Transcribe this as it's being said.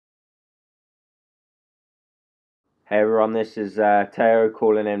Hey everyone, this is Tao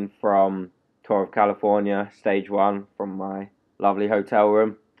calling in from Tour of California, stage 1 from my lovely hotel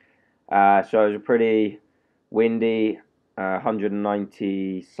room. So it was a pretty windy,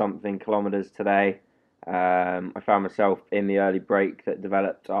 190 something kilometers today. I found myself in the early break that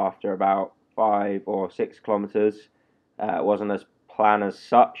developed after about 5 or 6 kilometers. It wasn't as planned as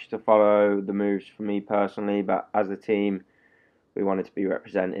such to follow the moves for me personally, but as a team, we wanted to be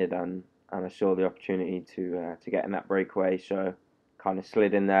represented, and I saw the opportunity to get in that breakaway, so kind of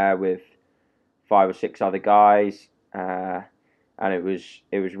slid in there with 5 or 6 other guys, and it was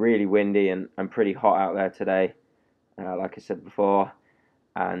really windy and pretty hot out there today, like I said before,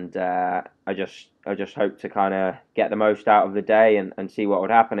 and I just hoped to kind of get the most out of the day and see what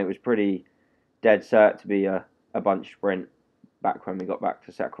would happen. It was pretty dead cert to be a bunch sprint back when we got back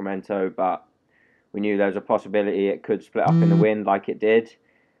to Sacramento, but we knew there was a possibility it could split up in the wind like it did.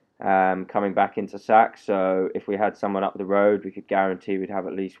 Coming back into Sac, so if we had someone up the road, we could guarantee we'd have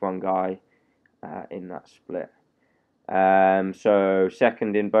at least one guy in that split. So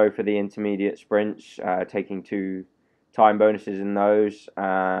second in both of the intermediate sprints, taking 2 time bonuses in those,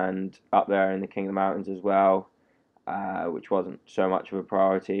 and up there in the King of the Mountains as well, which wasn't so much of a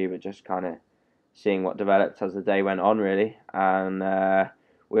priority, but just kind of seeing what developed as the day went on, really. And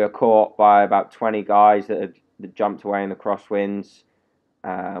we were caught by about 20 guys that had jumped away in the crosswinds,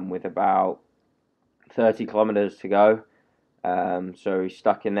 with about 30 kilometers to go. So he's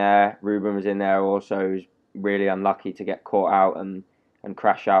stuck in there. Ruben was in there also. He was really unlucky to get caught out and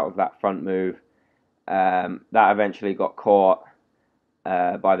crash out of that front move. That eventually got caught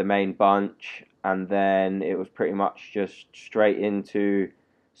by the main bunch, and then it was pretty much just straight into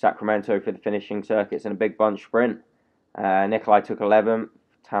Sacramento for the finishing circuits in a big bunch sprint. Nikolai took 11th,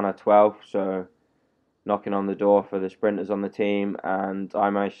 Tanner 12th, so knocking on the door for the sprinters on the team, and I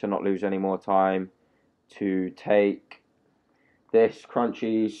managed to not lose any more time to take this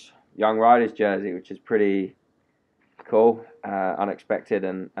Crunchies Young Riders jersey, which is pretty cool, unexpected,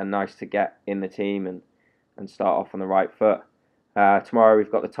 and nice to get in the team and start off on the right foot. Tomorrow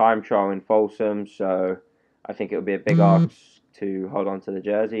we've got the time trial in Folsom, so I think it will be a big ask to hold on to the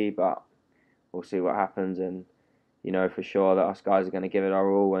jersey, but we'll see what happens, and you know for sure that us guys are going to give it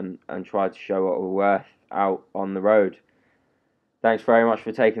our all and try to show what we're worth out on the road. Thanks very much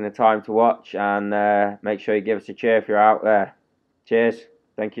for taking the time to watch, and make sure you give us a cheer if you're out there. Cheers.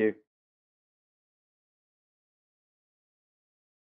 Thank you.